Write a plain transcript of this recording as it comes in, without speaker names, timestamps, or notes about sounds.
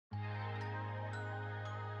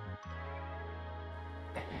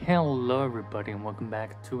Hello everybody and welcome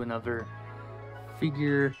back to another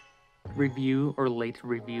figure review or late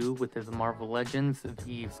review with this Marvel Legends,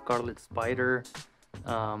 the Scarlet Spider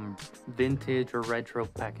vintage or retro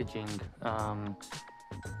packaging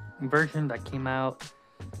version that came out,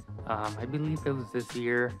 I believe it was this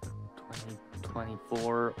year,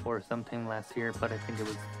 2024 or something last year, but I think it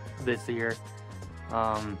was this year.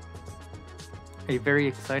 A very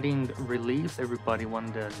exciting release. Everybody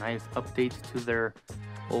wanted a nice update to their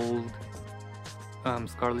old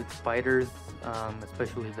Scarlet Spiders,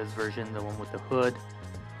 especially this version, the one with the hood.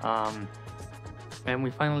 And we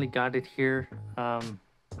finally got it here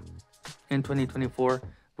in 2024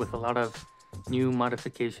 with a lot of new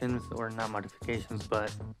modifications, or not modifications,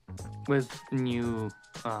 but with new,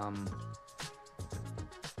 oh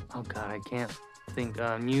god, I can't think,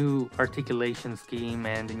 new articulation scheme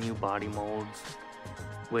and new body molds,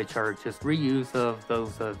 which are just reuse of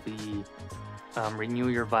those of the Renew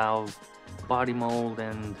Your Vows body mold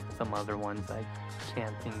and some other ones. I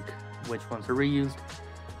can't think which ones are reused.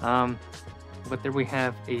 But there we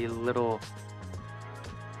have a little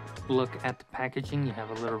look at the packaging. You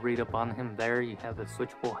have a little read up on him there. You have the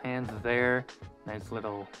switchable hands there. Nice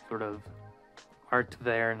little sort of art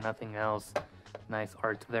there, nothing else. Nice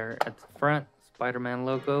art there at the front, Spider-Man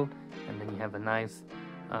logo, and then you have a nice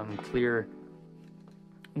clear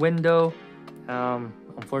window.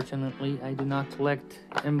 Unfortunately, I do not collect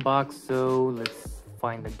inbox, so let's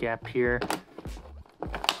find a gap here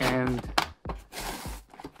and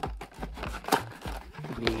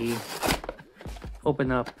we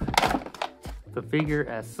open up the figure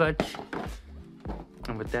as such.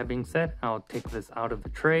 And with that being said, I'll take this out of the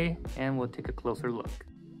tray and we'll take a closer look.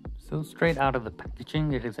 So straight out of the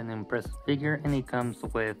packaging, it is an impressive figure, and he comes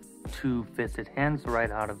with two fisted hands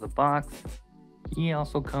right out of the box. He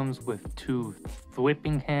also comes with two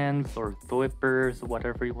thwipping hands, or thwippers,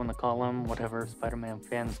 whatever you want to call them, whatever Spider-Man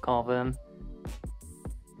fans call them.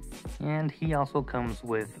 And he also comes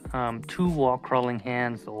with two wall-crawling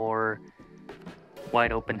hands, or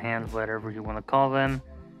wide-open hands, whatever you want to call them.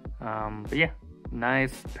 But yeah,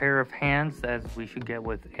 nice pair of hands, as we should get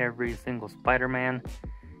with every single Spider-Man.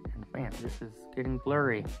 Man, this is getting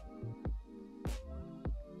blurry.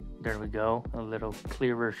 There we go, a little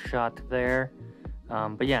clearer shot there.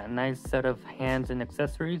 But yeah, nice set of hands and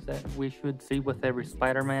accessories that we should see with every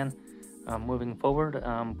Spider-Man moving forward.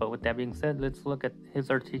 But with that being said, let's look at his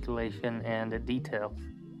articulation and the details.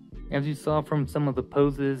 As you saw from some of the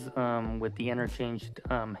poses with the interchanged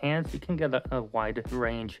hands, you can get a wide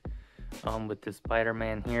range with the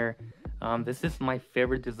Spider-Man here. This is my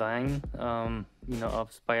favorite design,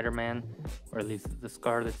 of Spider-Man, or at least the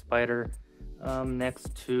Scarlet Spider.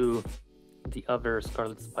 Next to the other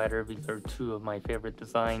Scarlet Spider, these are two of my favorite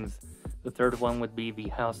designs. The third one would be the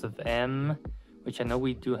House of M, which I know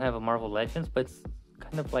we do have a Marvel Legends, but it's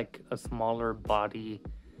kind of like a smaller body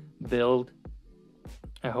build.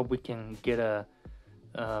 I hope we can get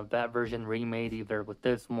that version remade, either with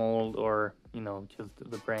this mold or, just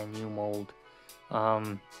the brand new mold.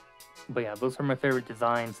 But yeah, those are my favorite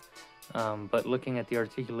designs. But looking at the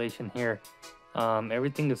articulation here,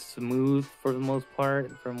 everything is smooth for the most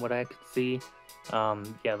part from what I could see.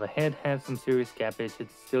 Yeah, the head has some serious gappage.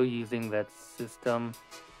 It's still using that system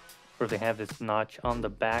where they have this notch on the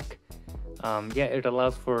back. Yeah, it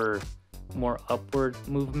allows for more upward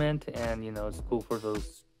movement, and it's cool for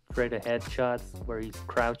those straight ahead shots where he's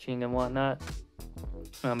crouching and whatnot.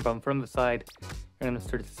 But from the side, you're gonna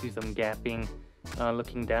start to see some gapping.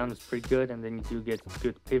 Looking down is pretty good, and then you do get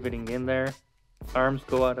good pivoting in there. Arms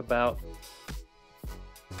go out about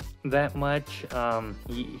that much. I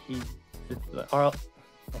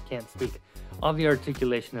can't speak. All the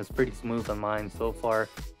articulation is pretty smooth on mine so far.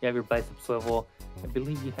 You have your bicep swivel. I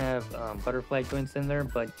believe you have butterfly joints in there,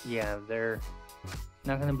 but yeah, they're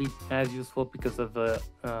not going to be as useful because of the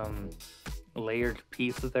layered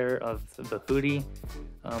piece there of the hoodie.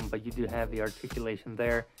 But you do have the articulation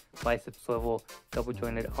there. Bicep swivel, double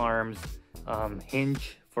jointed arms,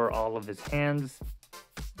 hinge for all of his hands.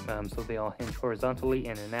 So they all hinge horizontally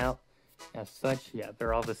in and out. As such, yeah,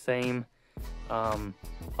 they're all the same.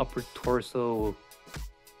 Upper torso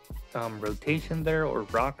rotation there, or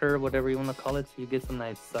rocker, whatever you want to call it. So you get some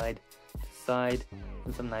nice side to side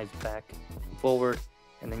and some nice back forward.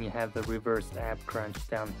 And then you have the reverse ab crunch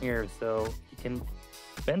down here, so you can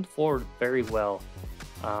bend forward very well.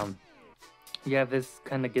 Yeah, this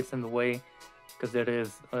kind of gets in the way because it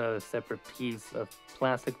is a separate piece of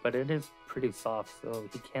plastic, but it is pretty soft, so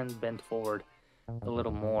you can bend forward a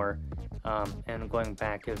little more. And going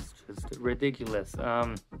back is just ridiculous.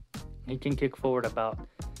 He can kick forward about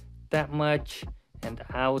that much, and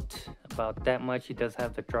out about that much. He does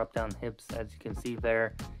have the drop down hips, as you can see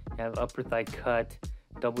there. You have upper thigh cut,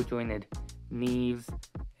 double jointed knees,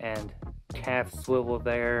 and calf swivel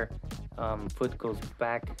there. Foot goes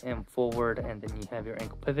back and forward, and then you have your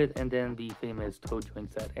ankle pivot, and then the famous toe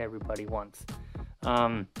joints that everybody wants.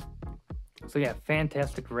 So yeah,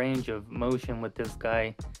 fantastic range of motion with this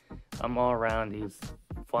guy. All around, he's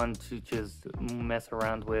fun to just mess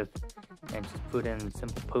around with and just put in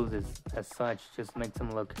simple poses as such. Just makes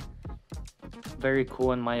him look very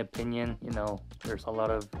cool in my opinion. You know, there's a lot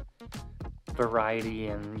of variety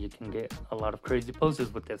and you can get a lot of crazy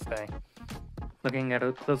poses with this guy. Looking at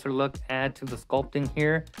a closer look at the sculpting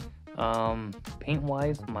here, paint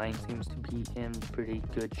wise, mine seems to be in pretty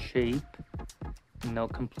good shape. No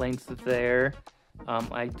complaints there.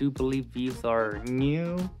 I do believe these are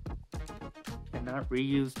new and not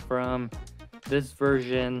reused from this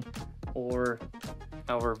version or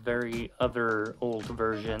our very other old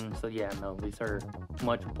version. So yeah, no, these are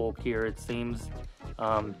much bulkier, it seems.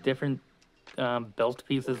 Different belt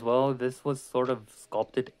piece as well. This was sort of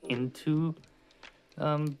sculpted into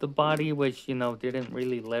the body, which, you know, didn't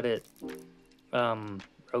really let it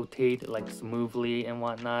rotate like smoothly and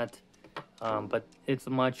whatnot. But it's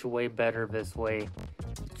much way better this way.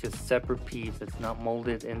 It's just separate piece. It's not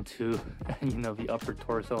molded into, you know, the upper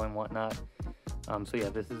torso and whatnot. So yeah,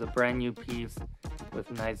 this is a brand new piece with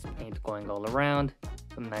nice paint going all around.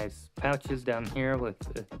 Some nice pouches down here with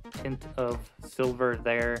a tint of silver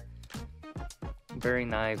there. Very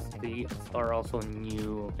nice. These are also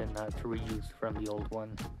new and not reused from the old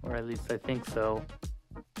one, or at least I think so.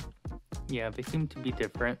 Yeah, they seem to be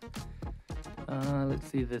different. Let's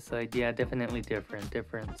see this side. Yeah, definitely different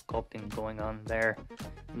sculpting going on there.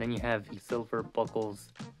 And then you have the silver buckles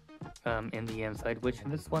in the inside, which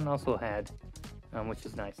this one also had, which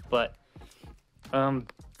is nice. But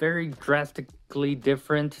very drastically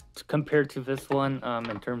different compared to this one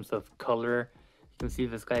in terms of color. You can see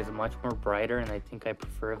this guy is much more brighter, and I think I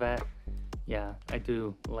prefer that. Yeah, I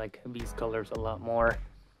do like these colors a lot more.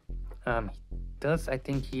 I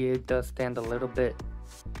think he does stand a little bit,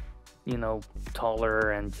 you know,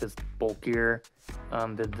 taller and just bulkier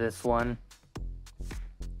than this one,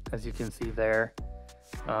 as you can see there.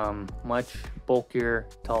 Much bulkier,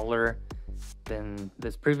 taller than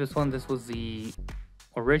this previous one. This was the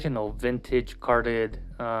original vintage carded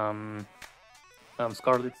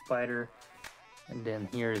Scarlet Spider, and then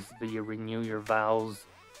here's the Renew Your Vows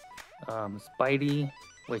Spidey,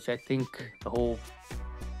 which I think the whole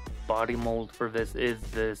body mold for this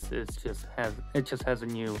just has a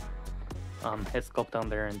new head sculpt on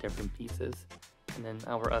there in different pieces. And then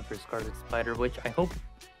our other Scarlet Spider, which I hope,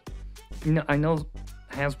 you know, I know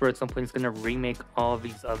Hasbro at some point is going to remake all of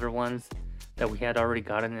these other ones that we had already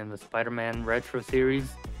gotten in the Spider-Man Retro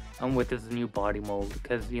series with this new body mold,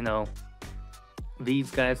 because, you know,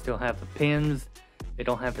 these guys still have the pins, they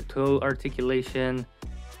don't have the toe articulation,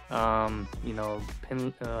 you know,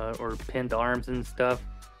 pinned arms and stuff,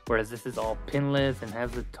 whereas this is all pinless and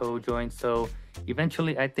has the toe joint. So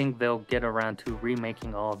eventually I think they'll get around to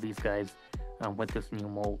remaking all of these guys with this new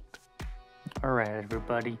mold. Alright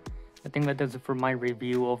everybody, I think that does it for my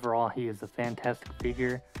review. Overall, he is a fantastic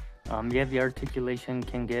figure. Yeah, the articulation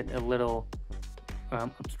can get a little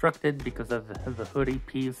obstructed because of the hoodie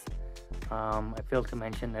piece. I failed to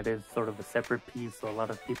mention that is sort of a separate piece, so a lot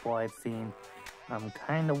of people I've seen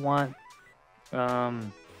kind of want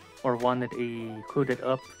or wanted a hooded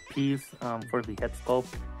up piece for the head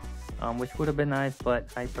sculpt, which would have been nice, but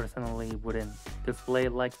I personally wouldn't display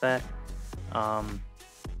it like that.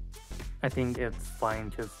 I think it's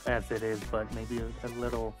fine just as it is, but maybe a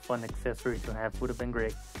little fun accessory to have would have been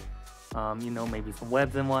great. You know, maybe some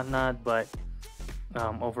webs and whatnot, but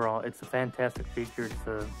overall it's a fantastic figure. It's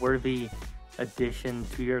a worthy addition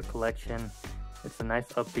to your collection. It's a nice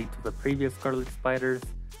update to the previous Scarlet Spiders.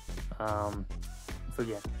 So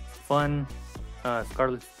yeah, fun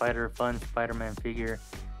Scarlet Spider, fun Spider-Man figure,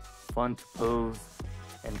 fun to pose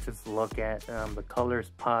and just look at. The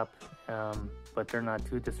colors pop, but they're not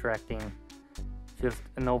too distracting. Just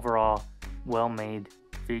an overall well-made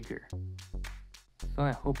figure. So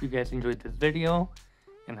I hope you guys enjoyed this video,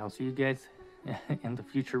 and I'll see you guys in the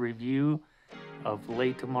future review of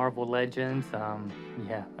late Marvel Legends.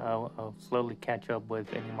 Yeah, I'll slowly catch up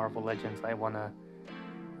with any Marvel Legends I want to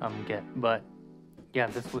get, but yeah,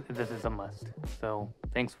 this is a must. So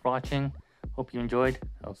thanks for watching, hope you enjoyed.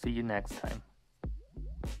 I'll see you next time.